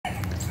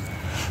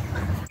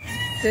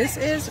this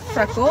is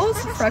Freckles.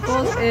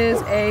 Freckles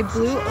is a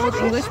blue Old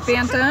English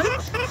Bantam,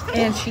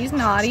 and she's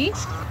naughty.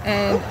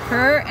 And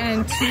her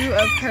and two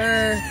of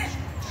her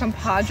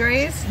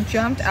compadres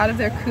jumped out of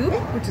their coop,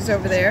 which is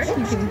over there.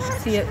 You can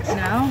see it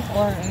now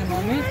or in a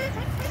moment.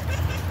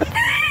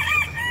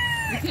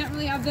 You can't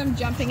really have them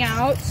jumping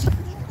out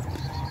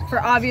for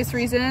obvious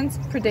reasons,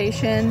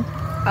 predation.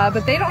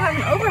 But they don't have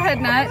an overhead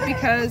net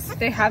because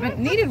they haven't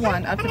needed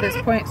one up to this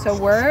point. So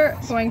we're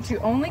going to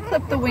only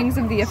clip the wings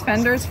of the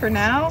offenders for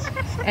now.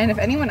 And if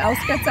anyone else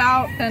gets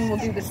out, then we'll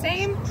do the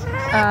same.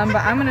 But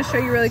I'm gonna show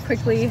you really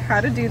quickly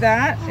how to do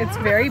that. It's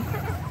very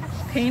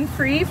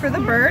pain-free for the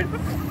bird.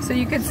 So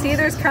you can see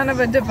there's kind of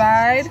a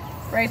divide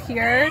right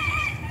here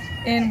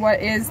in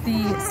what is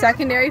the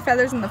secondary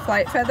feathers and the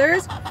flight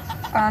feathers.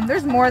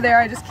 There's more there,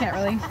 I just can't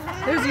really.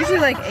 There's usually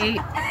like 8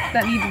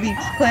 that need to be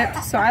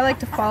clipped, so I like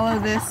to follow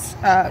this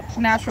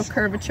natural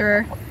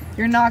curvature.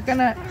 You're not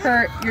gonna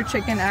hurt your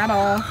chicken at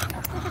all.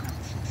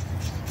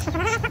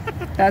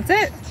 That's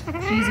it,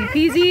 easy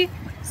peasy.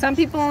 Some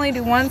people only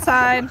do one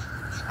side.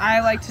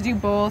 I like to do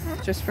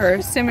both just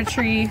for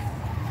symmetry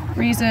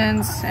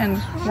reasons, and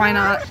why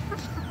not?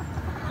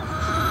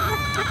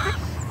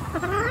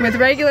 With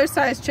regular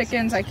sized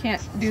chickens, I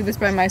can't do this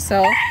by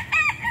myself.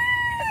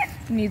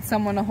 Need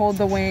someone to hold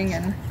the wing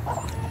and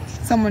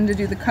someone to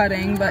do the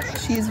cutting, but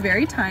she's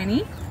very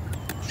tiny.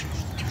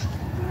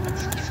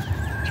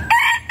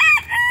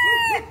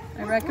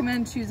 I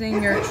recommend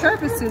choosing your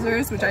sharpest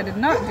scissors, which I did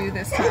not do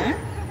this time.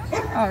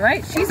 All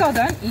right, she's all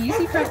done.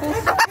 Easy, Freckles.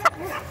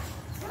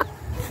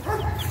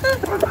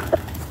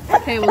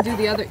 Okay, we'll do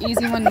the other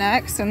easy one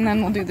next, and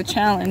then we'll do the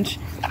challenge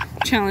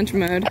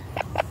mode.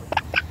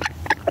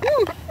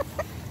 Woo.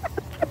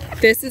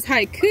 This is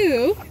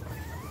Haiku.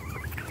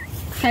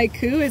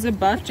 Haiku is a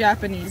buff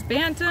Japanese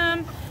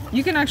Bantam.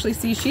 You can actually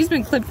see she's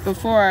been clipped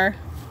before,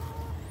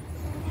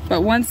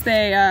 but once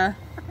a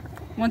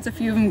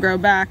few of them grow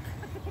back,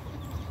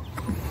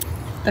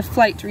 the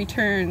flight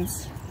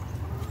returns.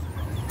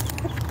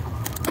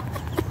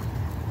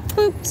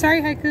 Oop,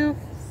 sorry, Haiku.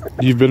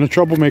 You've been a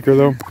troublemaker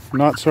though,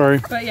 not sorry.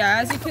 But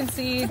yeah, as you can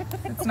see,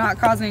 it's not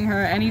causing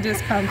her any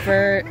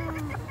discomfort,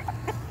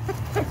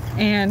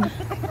 and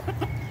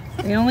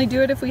we only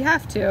do it if we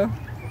have to.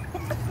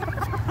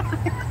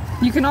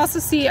 You can also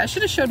see, I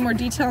should have showed more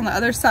detail on the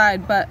other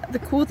side, but the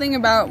cool thing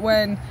about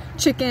when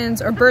chickens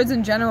or birds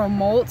in general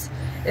molt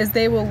is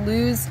they will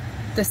lose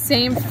the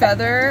same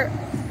feather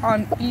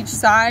on each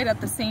side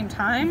at the same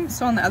time.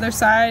 So on the other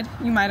side,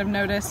 you might have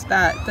noticed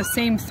that the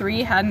same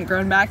 3 hadn't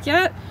grown back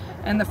yet,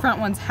 and the front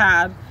ones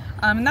had.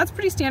 And that's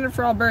pretty standard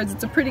for all birds.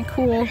 It's a pretty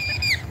cool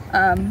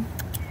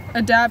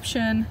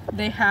adaptation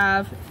they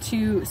have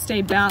to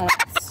stay balanced.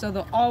 So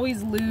they'll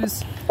always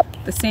lose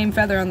the same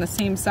feather on the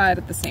same side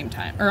at the same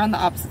time, or on the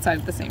opposite side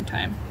at the same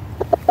time.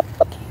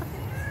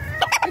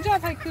 Good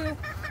job, Haiku.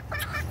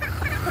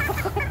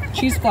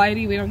 She's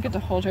flighty. We don't get to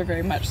hold her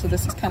very much, so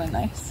this is kind of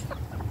nice.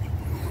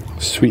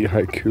 Sweet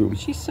Haiku.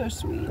 She's so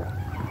sweet.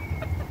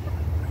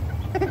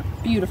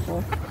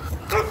 Beautiful.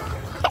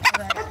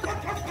 Alright,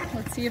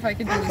 let's see if I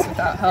can do this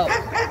without help.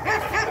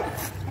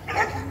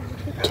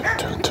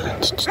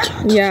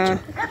 Yeah.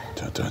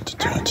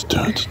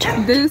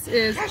 This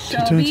is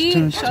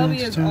Shelby.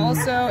 Shelby is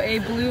also a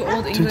blue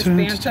Old English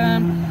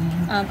Bantam,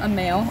 a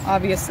male,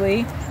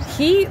 obviously.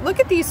 Look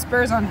at these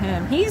spurs on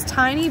him. He's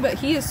tiny, but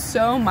he is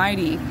so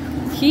mighty.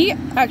 He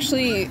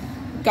actually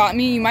got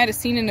me, you might have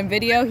seen in a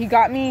video, he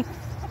got me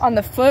on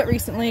the foot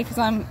recently because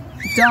I'm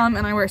dumb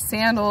and I wear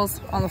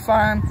sandals on the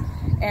farm,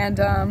 and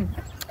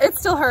it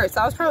still hurts.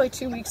 That was probably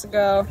 2 weeks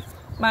ago.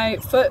 My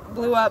foot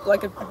blew up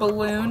like a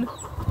balloon.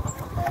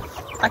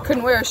 I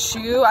couldn't wear a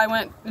shoe. I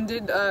went and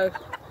did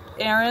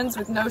errands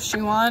with no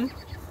shoe on.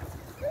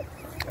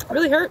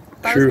 Really hurt.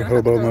 True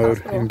hobo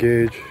mode,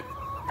 engage.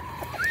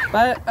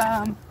 But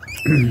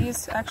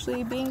he's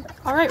actually being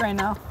all right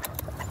now.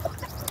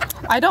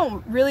 I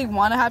don't really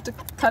want to have to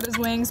cut his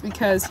wings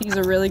because he's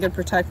a really good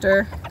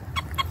protector.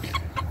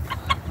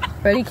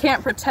 But he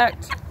can't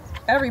protect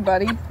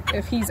everybody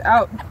if he's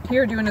out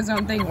here doing his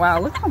own thing.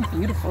 Wow, look how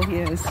beautiful he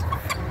is.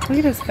 Look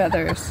at his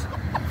feathers.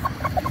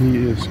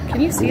 He is.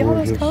 Can you see all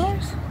those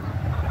colors?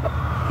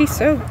 He's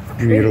so pretty.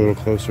 Can you get a little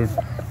closer?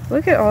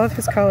 Look at all of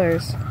his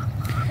colors.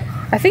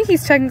 I think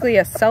he's technically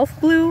a self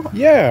blue.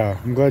 Yeah,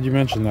 I'm glad you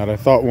mentioned that. I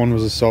thought one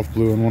was a self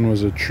blue and one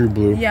was a true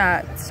blue.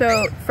 Yeah,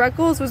 so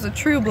Freckles was a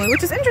true blue,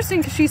 which is interesting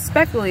because she's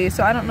speckly,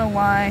 so I don't know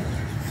why.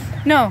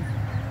 No.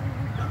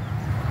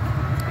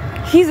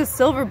 He's a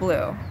silver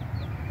blue.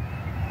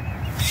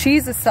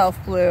 She's a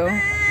self blue.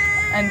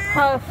 And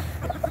Puff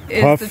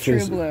is the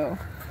true blue.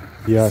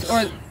 Yes.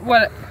 Or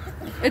what?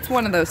 It's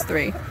one of those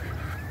 3.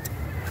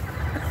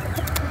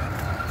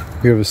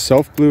 We have a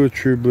self blue, a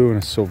true blue,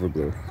 and a silver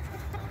blue.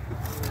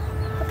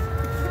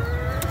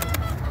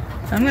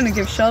 I'm gonna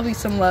give Shelby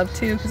some love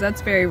too, because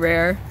that's very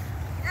rare.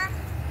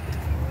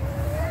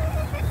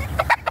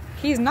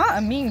 He's not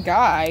a mean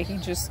guy, he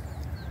just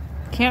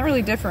can't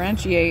really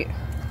differentiate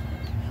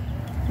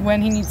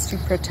when he needs to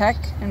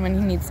protect and when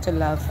he needs to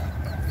love.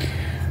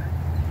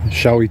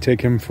 Shall we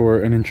take him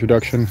for an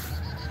introduction?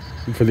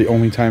 For the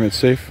only time it's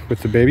safe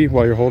with the baby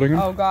while you're holding him?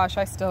 Oh gosh,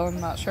 I still am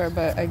not sure,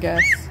 but I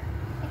guess.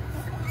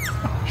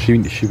 She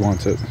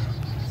wants it.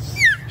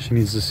 She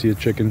needs to see a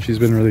chicken. She's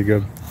been really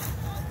good.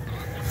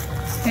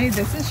 Hey,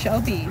 this is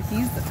Shelby.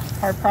 He's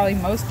our probably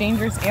most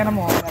dangerous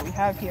animal that we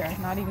have here.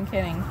 Not even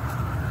kidding.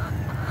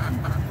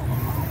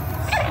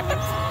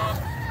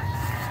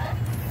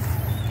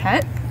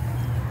 Pet?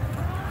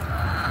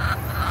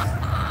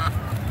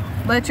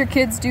 Let your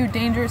kids do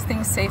dangerous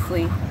things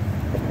safely.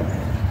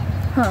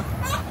 Huh.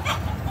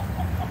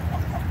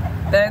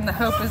 Then the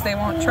hope is they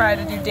won't try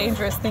to do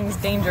dangerous things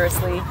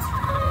dangerously.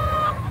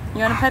 You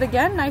want to pet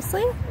again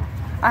nicely?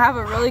 I have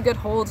a really good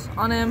hold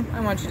on him.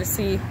 I want you to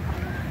see.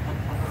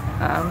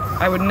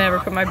 I would never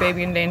put my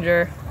baby in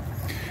danger.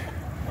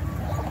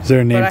 Is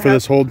there a name for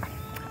this hold?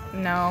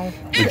 No.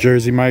 The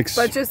Jersey Mikes?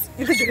 But just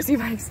the Jersey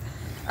Mikes.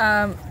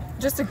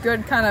 Just a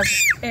good kind of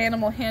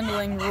animal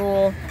handling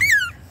rule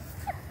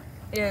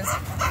is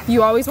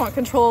you always want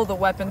control of the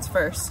weapons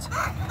first,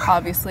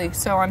 obviously.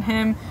 So on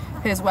him,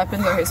 his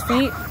weapons are his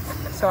feet.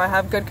 So I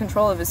have good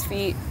control of his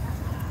feet.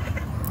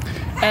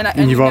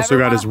 And you've also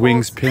got his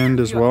wings pinned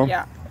as well?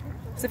 Yeah.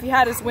 So if he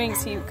had his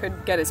wings, he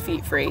could get his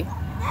feet free.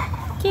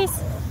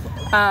 Kiss.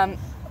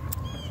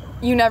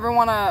 You never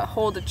want to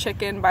hold a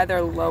chicken by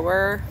their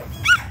lower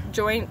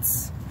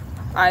joints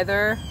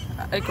either.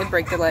 It could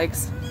break their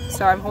legs.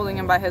 So I'm holding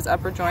him by his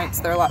upper joints.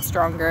 They're a lot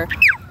stronger.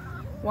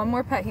 One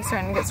more pet. He's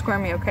starting to get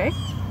squirmy, okay?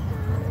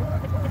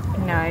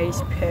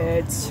 Nice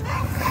pets.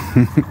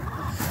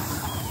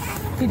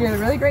 He did a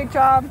really great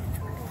job.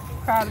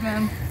 Proud of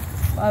him.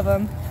 Love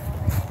him.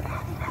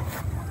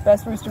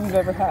 Best rooster we've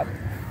ever had.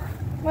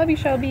 Love you,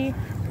 Shelby.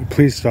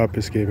 Please stop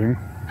escaping.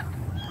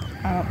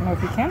 I don't know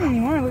if he can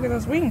anymore. Look at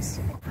those wings.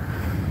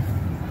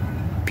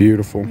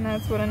 Beautiful. And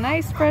that's what a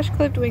nice, fresh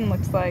clipped wing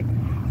looks like.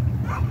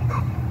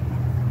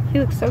 He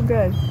looks so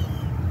good.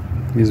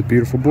 He's a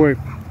beautiful boy.